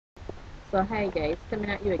So hi guys, coming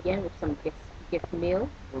at you again with some gift mail.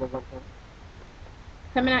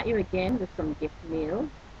 Coming at you again with some gift mail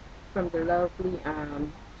from the lovely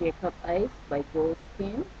Jacob Ice by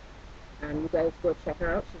Goldskin. You guys go check her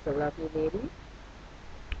out. She's a lovely lady.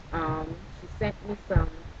 She sent me some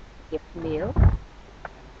gift mail. And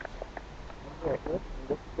here it is in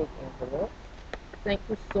this big envelope. Thank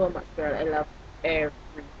you so much, girl. I love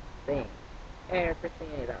everything. Everything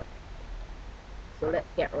I love. So let's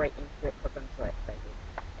get right into it because I'm so excited.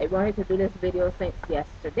 I wanted to do this video since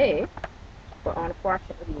yesterday, but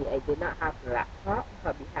unfortunately I did not have the laptop.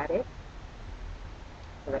 Hubby had it.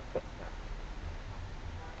 So let's get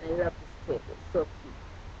started. I love this tape. It's so cute.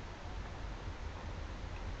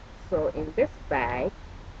 So in this bag,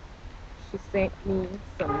 she sent me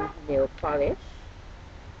some nail polish.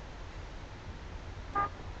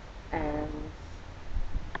 And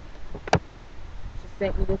she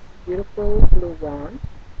sent me this beautiful blue one.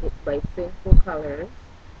 It's by Sinful Colors.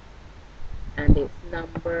 And it's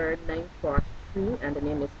number 943 and the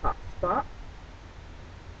name is Hotspot.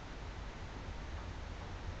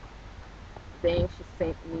 Then she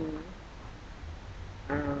sent me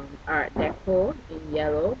Art Deco in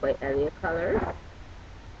yellow by LA Colors.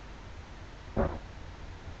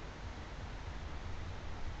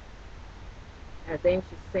 And then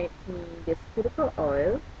she sent me this cuticle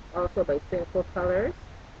oil, also by Sinful Colors,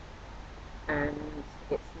 and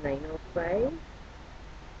it's 905.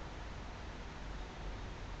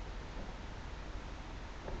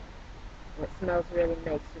 It smells really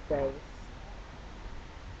nice, you guys.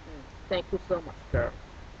 Thank you so much, girl.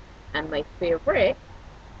 And my favorite,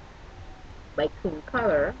 by Clean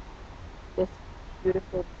Color, this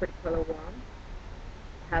beautiful pretty color one.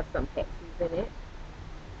 It has some hexes in it.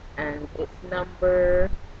 And it's number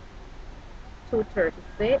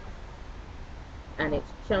 236. And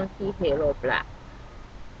it's Chunky Halo Black.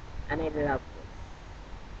 And I love this.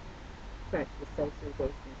 Turn to the side so you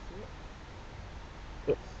guys can see it.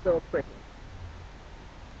 It's so pretty.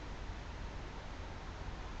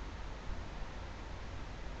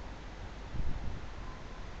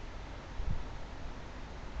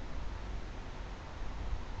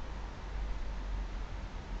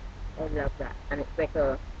 I love that. And it's like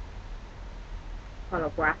a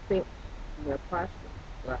holographic nail polish.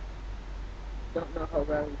 Well, don't know how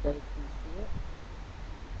well you guys can see it.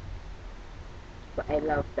 But I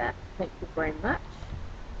love that. Thank you very much.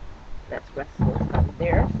 Let's rest those down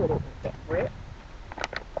there so they don't get ripped.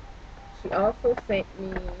 She also sent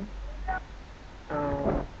me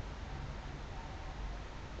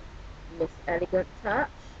Miss Elegant Touch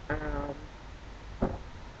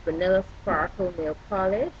Vanilla Sparkle Nail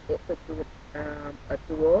Polish. It's a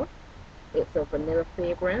duo. It's a vanilla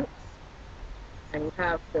fragrance. And you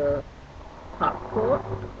have the top coat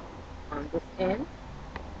on this end.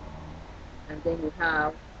 And then you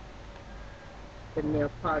have the nail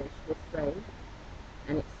polish this side.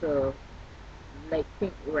 And it's a light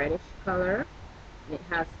pink reddish color. And it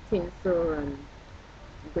has tinsel and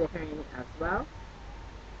glitter in it as well.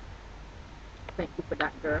 Thank you for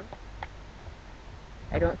that, girl.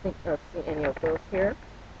 I don't think I've seen any of those here.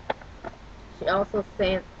 She also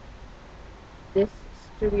sent this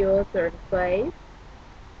Studio 35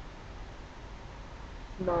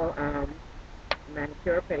 small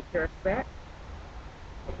manicure pedicure set.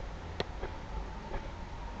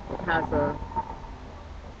 It has a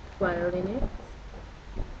foil in it.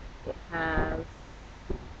 It has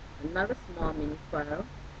another small mini foil.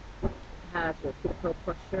 It has your cuticle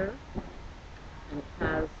pusher, and it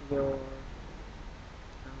has your oh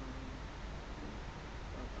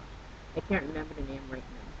gosh, I can't remember the name right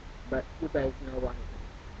now, but you guys know what it is.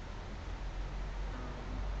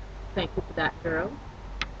 Thank you for that, girl.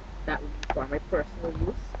 That would be for my personal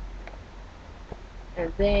use.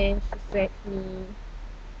 And then she sent me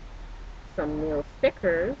some nail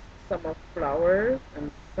stickers. Some are flowers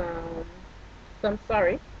and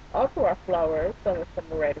also are flowers. Some are some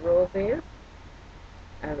red roses.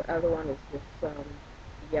 And the other one is just some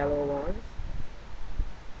yellow ones.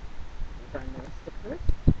 These are nail stickers.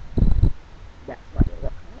 That's what they look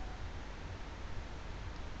like.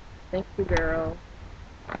 Thank you, girl.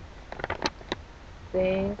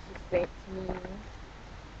 Then she sent me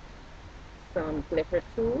some glitter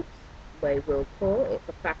tubes by Wilco. It's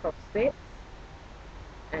a pack of 6.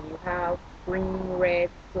 And you have green, red,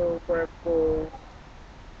 silver, gold,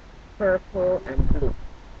 purple, and blue.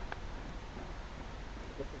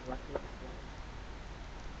 This is what it looks like.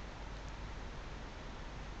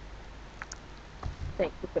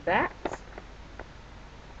 Thank you for that.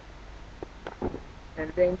 And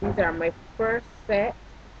then these are my first set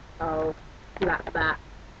of flat back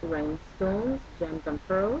rhinestones, gems and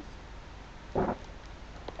pearls. These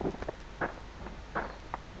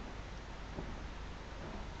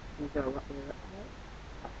are what they look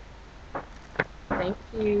like. Thank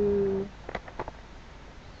you.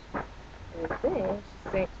 And then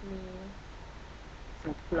she sent me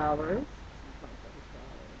some flowers, some confetti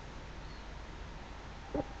flowers.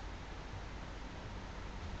 Oops.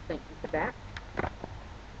 Thank you for that.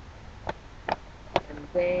 And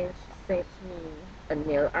then she sent me a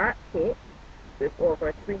nail art kit with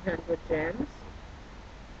over 300 gems.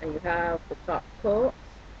 And you have the top coat,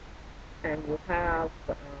 and you have,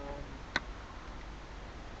 I'm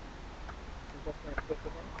just going to take it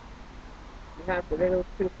out. You have the little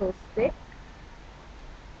pupil stick.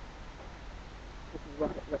 This is what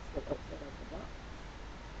it looks like outside of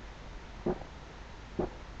the box.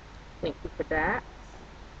 Thank you for that.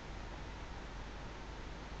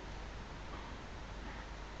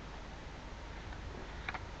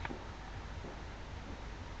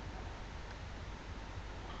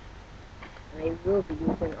 I will be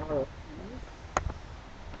using all of these.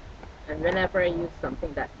 And whenever I use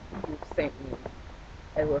something that you've sent me,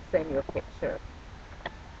 I will send you a picture.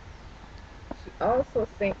 She also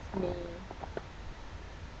sent me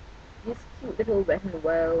these cute little Wet n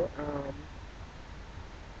Well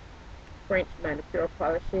French manicure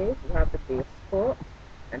polishes. You have the base coat,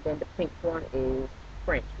 and then the pink one is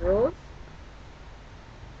French rose.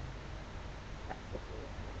 That's what it is.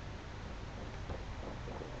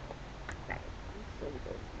 So you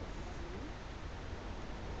guys can see.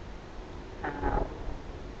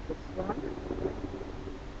 This one,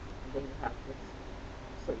 and then you have this one,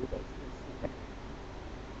 so you guys can see that.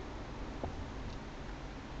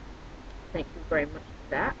 Thank you very much for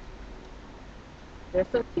that. They're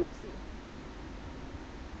so cutesy.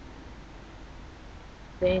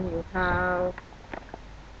 Then you have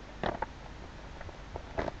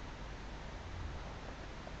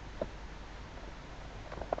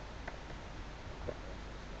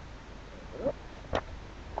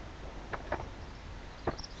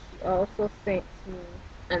she also sent me,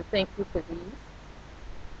 and thank you for these.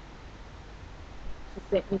 She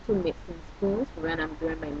sent me 2 mixing spoons for when I'm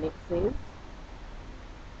doing my mixes.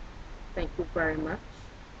 Thank you very much.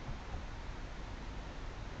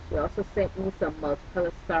 She also sent me some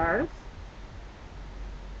multicolor stars.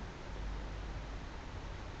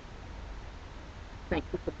 Thank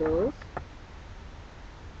you for those.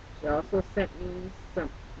 She also sent me some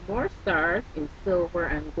more stars in silver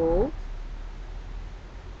and gold.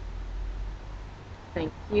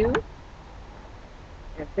 Thank you.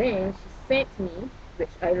 And then she sent me, which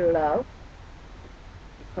I love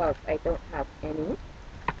because I don't have any,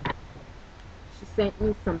 she sent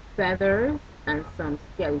me some feathers and some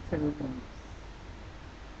skeleton leaves.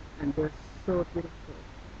 And they're so beautiful.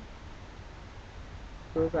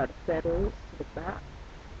 Those are the feathers to the back.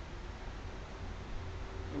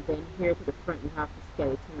 And then here to the front you have the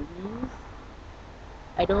skeleton leaves.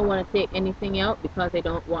 I don't want to take anything out because I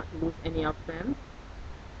don't want to lose any of them.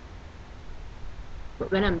 But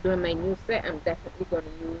when I'm doing my new set, I'm definitely going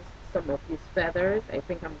to use some of these feathers. I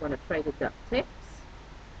think I'm going to try the duck tips.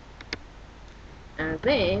 And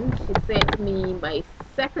then she sent me my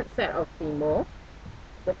second set of Fimo.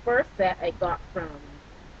 The first set I got from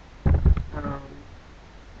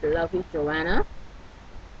the lovely Joanna.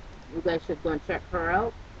 You guys should go and check her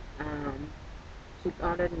out. She's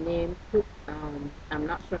under the name, I'm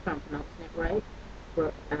not sure if I'm pronouncing it right,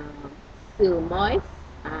 but Silmoise,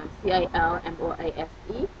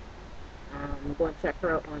 Cilmoise. Go and check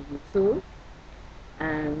her out on YouTube.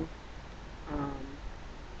 And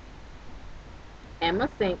Emma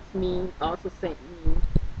also sent me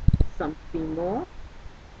something more.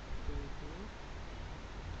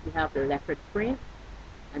 You have the leopard print,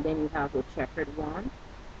 and then you have the checkered one,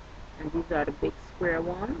 and these are the big square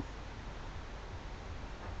ones.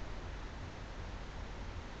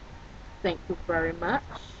 Thank you very much.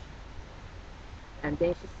 And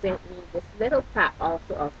then she sent me this little pack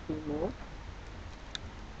also of Fimo,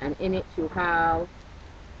 and in it you have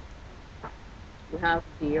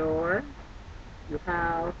Dior, you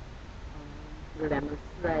have lemon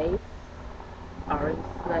slice, orange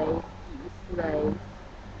slice, kiwi slice,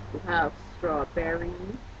 you have strawberry,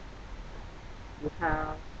 you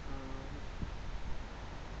have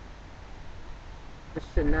the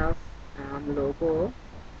Chanel logo,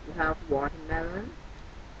 you have watermelon,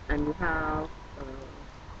 and you have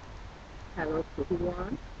Hello Kitty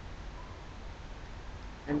one.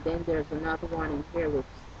 And then there's another one in here which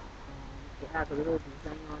it has a little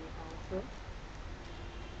design on it also.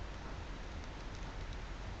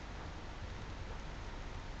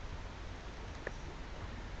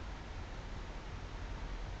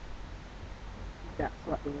 That's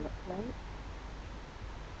what they look like.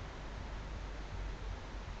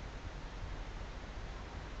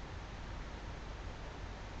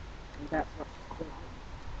 that's what she sent me.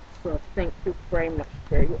 So thank you very much,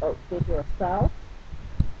 girl. You outdid yourself.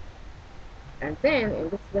 And then in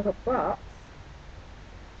this little box,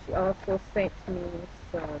 she also sent me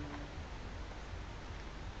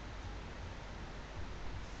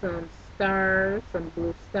some stars, some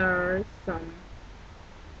blue stars, some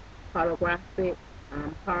holographic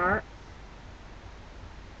hearts,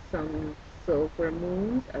 some silver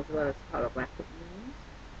moons, as well as holographic moons.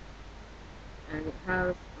 And it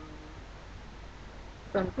has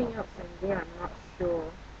something else in there. I'm not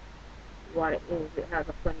sure what it is. It has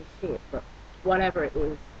a funny shape, but whatever it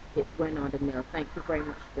is, it went on the nail. Thank you very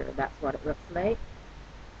much, girl. That's what it looks like.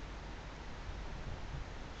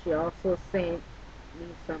 She also sent me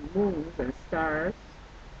some moons and stars,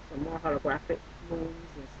 some more holographic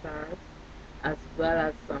moons and stars, as well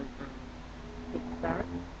as some big stars.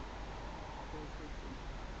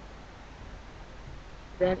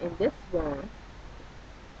 Then in this one,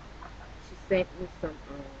 she sent me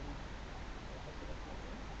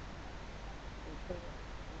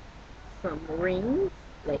some rings,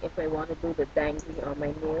 like if I want to do the dangly on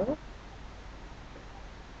my nail.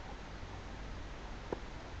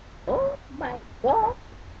 Oh my god!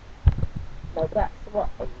 Now that's what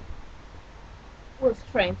I was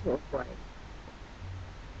trying to avoid.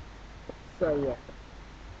 So yeah,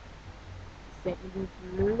 she sent me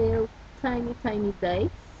these little tiny dice.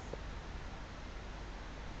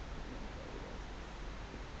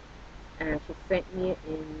 And she sent me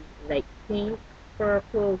in like pink,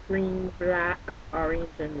 purple, green, black, orange,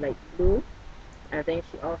 and like blue. And then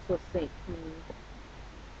she also sent me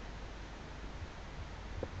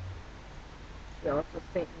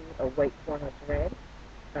a white one of red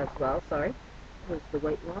as well. Sorry, here's the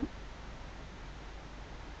white one.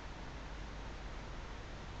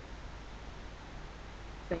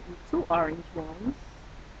 Sent me two orange ones,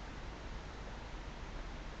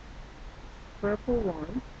 purple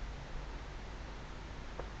one,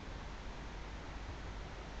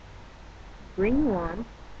 green one,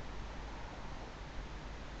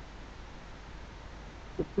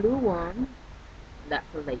 the blue one, that's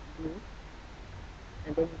a light blue,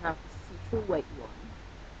 and then you have the see-through white one.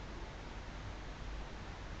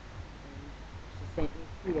 And she sent me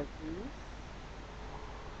 3 of these.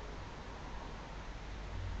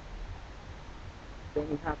 Then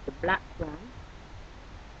you have the black one,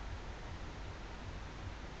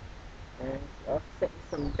 and she also sent me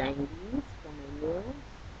some danglies for my nails.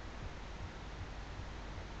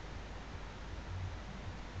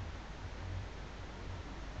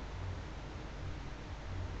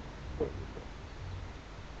 There you go.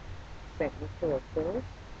 Sent me 4 of those.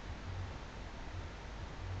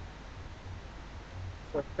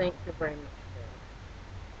 So thank you very much,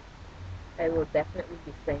 girl. I will definitely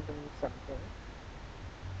be sending you something.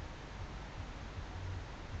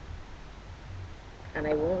 And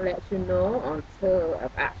I won't let you know until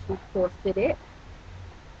I've actually posted it.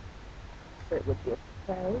 So it would be a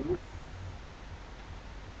surprise.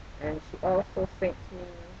 And she also sent me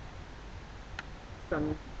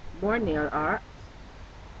some more nail art.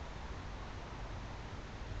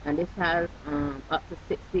 And this has up to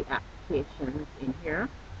 60 applications in here.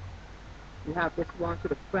 You have this one to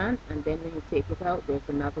the front, and then when you take it out, there's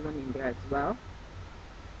another one in there as well.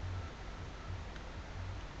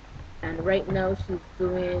 And right now she's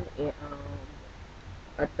doing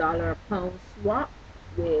a dollar a pound swap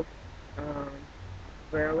with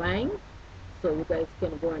Verlang. So you guys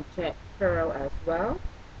can go and check her out as well.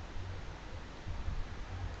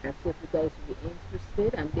 And see if you guys would be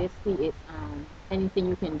interested. And basically it's anything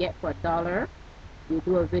you can get for $1. You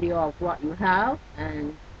do a video of what you have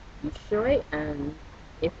and you show it, and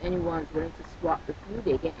if anyone's willing to swap with you,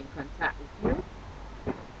 they get in contact with you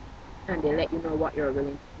and they let you know what they're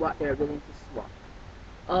willing to swap.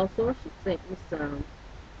 Also, she sent me some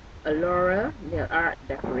Allura nail art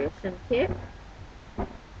decoration kit,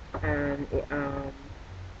 and it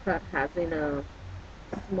has in a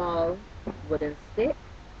small wooden stick,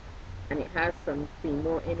 and it has something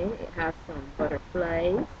more in it. It has some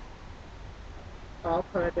butterflies, all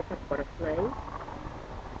color different butterflies.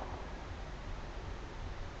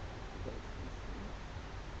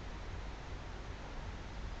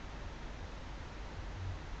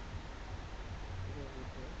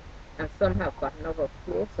 And some have gotten over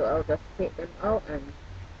place, so I'll just take them out and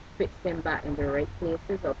fix them back in the right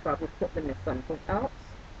places, or probably put them in something else.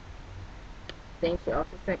 Then she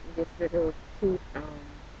also sent me this little cute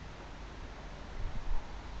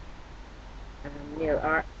nail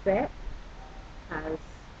art set. Has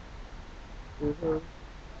little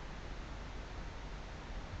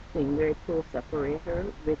finger toe separator,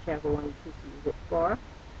 whichever one you choose to use it for.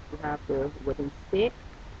 You have the wooden stick,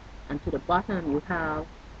 And to the bottom you have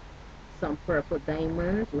some purple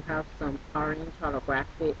diamonds, you have some orange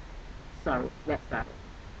holographic, sorry, let's start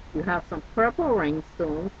it. You have some purple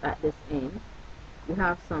rhinestones at this end, you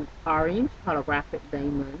have some orange holographic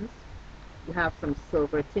diamonds, you have some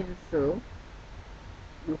silver tinsel,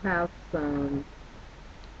 you have some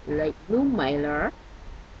light blue mylar,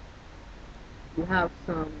 you have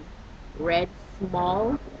some red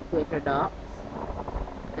small glitter dots,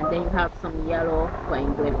 and then you have some yellow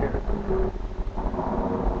fine glitter.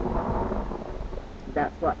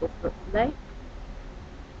 That's what this looks like.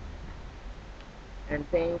 And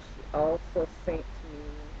then she also sent me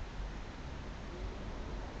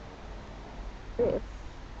this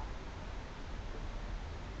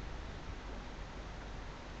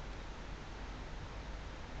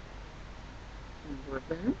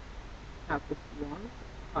ribbon. Have this one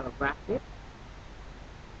holographic.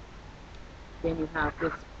 Then you have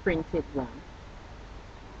this printed one.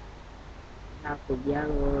 You have the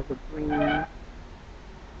yellow, the green,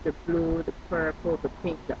 the blue, the purple, the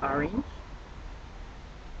pink, the orange.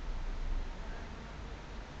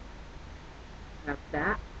 You have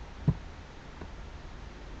that.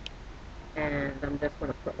 And I'm just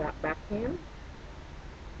going to put that back in.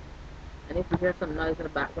 And if you hear some noise in the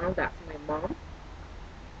background, that's my mom.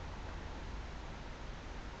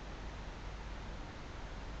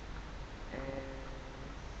 And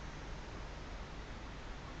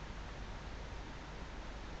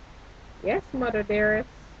yes, mother dearest.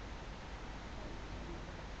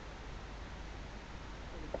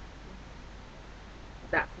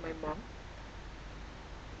 That's my mom.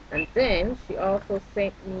 And then she also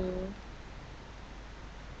sent me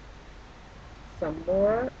some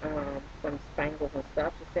more, some spangles and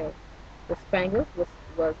stuff. She said the spangles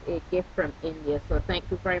was a gift from India. So thank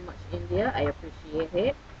you very much, India. I appreciate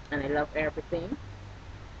it. And I love everything.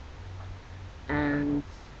 And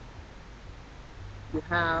you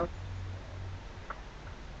have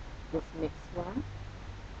this mixed one.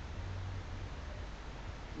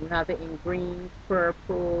 You have it in green,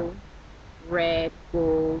 purple, red,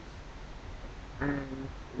 gold, and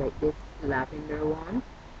like this lavender one.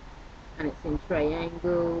 And it's in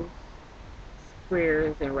triangles,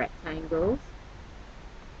 squares, and rectangles.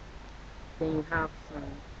 Then you have some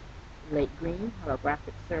light green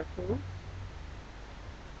holographic circles.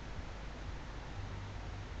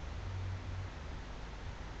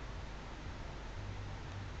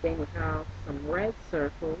 Then you have some red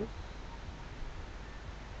circles.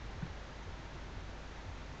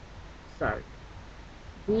 Sorry.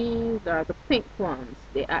 These are the pink ones.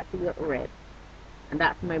 They actually look red. And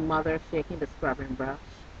that's my mother shaking the scrubbing brush.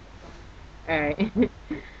 Alright.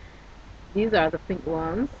 These are the pink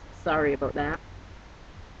ones. Sorry about that.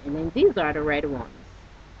 And then these are the red ones.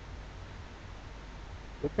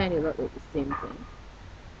 They kind of look like the same thing.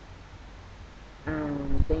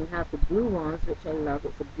 Then you have the blue ones, which I love.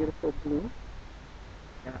 It's a beautiful blue.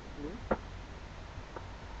 Dark blue.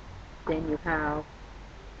 Then you have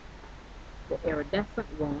the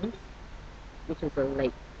iridescent ones, which is a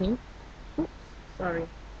light pink. Oops, sorry.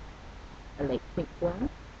 A light pink one.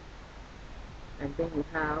 And then you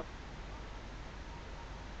have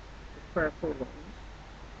the purple ones.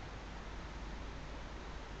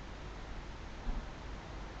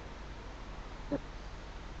 Oops.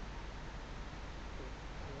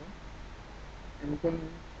 And then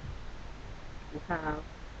you have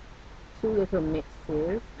two little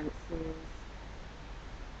mixes, and it says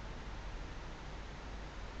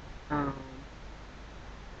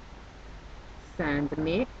sand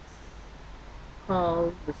mix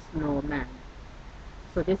called the snowman.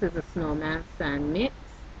 So this is a snowman sand mix.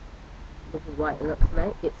 This is what it looks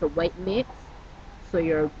like. It's a white mix, so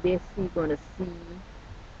you're basically going to see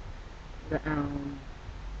the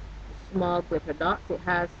small glitter dots. It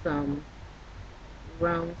has some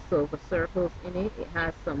round silver circles in it. It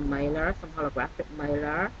has some mylar, some holographic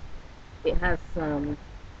mylar. It has some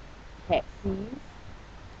hexes,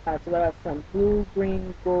 as well as some blue,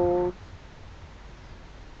 green, gold,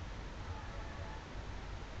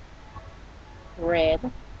 red,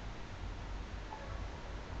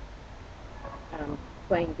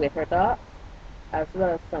 plain glitter dots, as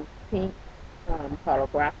well as some pink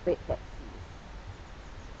holographic hexes.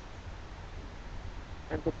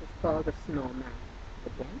 And this is called the snowman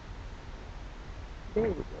again. There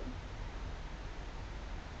you go.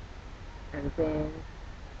 And then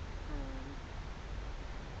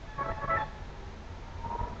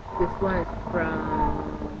this one is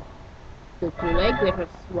from the July Glitter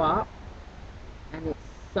Swap, and it's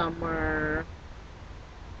summer.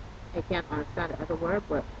 I can't understand the other word,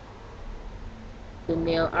 but the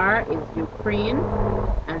nail art is Ukraine,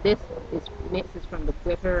 and this is mixes from the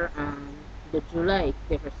glitter, the July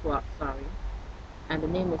glitter swap. Sorry, and the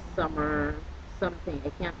name is Summer something. I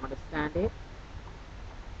can't understand it.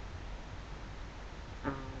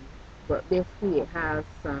 Um, but basically, it has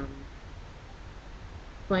some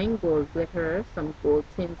plain gold glitter, some gold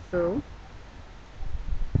tinsel,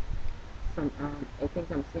 some I think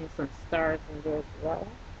I'm seeing some stars in there as well.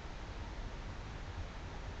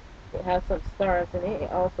 It has some stars in it.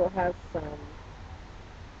 It also has some.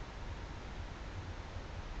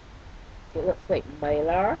 It looks like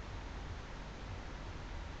mylar.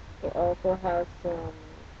 It also has some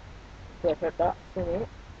glitter dots in it,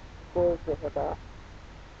 gold glitter dots.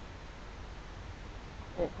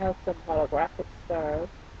 And it has some holographic stars.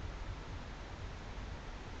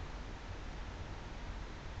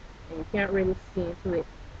 And you can't really see into it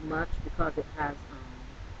much because it has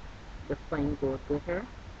the fine gold glitter.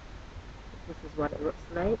 This is what it looks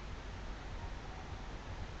like.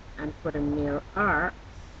 And for the nail art,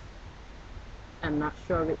 I'm not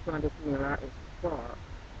sure which one this nail art is for.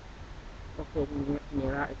 Okay, the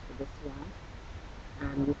nail art is for this one.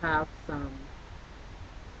 And you have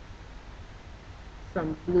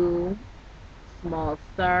some blue small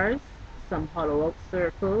stars, some hollow out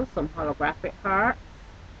circles, some holographic hearts,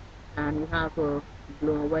 and you have a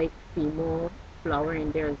blue and white female flower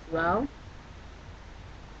in there as well.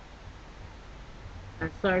 And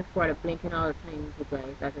sorry for the blinking all the time, you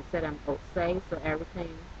guys. As I said, I'm outside, so every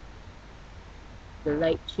time the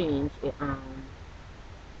light change, the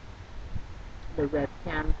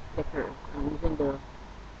webcam flickers. I'm using the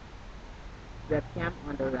webcam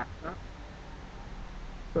on the laptop.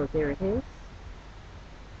 So there it is.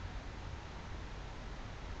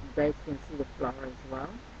 You guys can see the flower as well.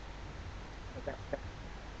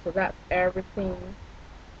 So that's everything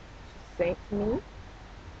she sent me.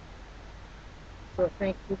 So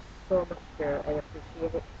thank you so much, girl. I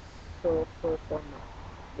appreciate it so much.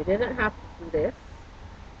 You didn't have to do this,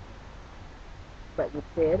 but you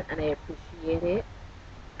did, and I appreciate it.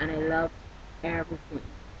 And I love everything.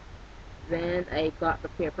 Then I got the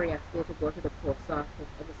paper yesterday to go to the post office.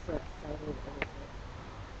 I was so excited. I was like,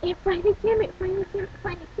 it finally came, it finally came, it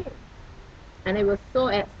finally came. And I was so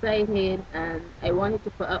excited, and I wanted to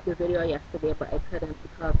put up the video yesterday, but I couldn't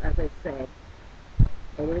because, as I said,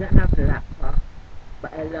 I didn't have the laptop.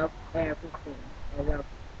 But I love everything. I love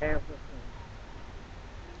everything.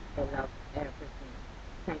 I love everything.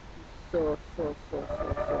 Thank you so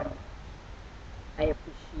much. I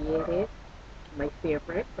appreciate it. My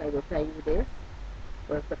favorites, I will tell you this,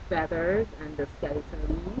 was the feathers and the skeleton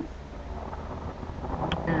leaves.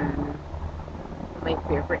 And my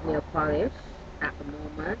favorite nail polish at the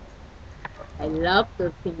moment. I love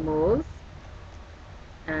the thimos.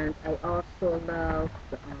 And I also love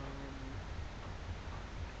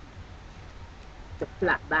the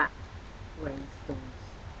flat back rhinestones.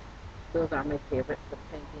 Those are my favorites for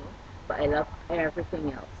painting. But I love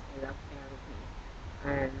everything else. I love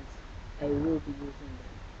everything. And I will be using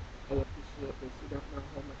them. I appreciate this. You don't know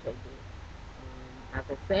how much I do. As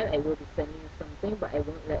I said, I will be sending you something, but I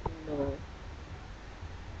won't let you know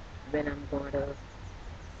when I'm going to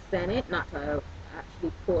send it. Not to have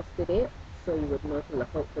actually posted it, so you would know to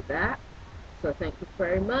look out for that. So thank you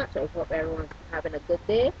very much. I hope everyone's having a good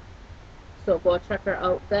day. So go check her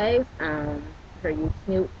out, guys. Her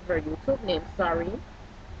YouTube name, sorry,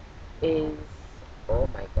 is, oh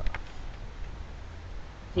my gosh,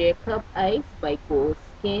 Jacob Ice by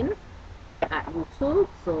Goldskin at YouTube.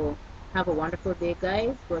 So have a wonderful day,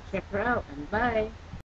 guys. Go check her out, and bye.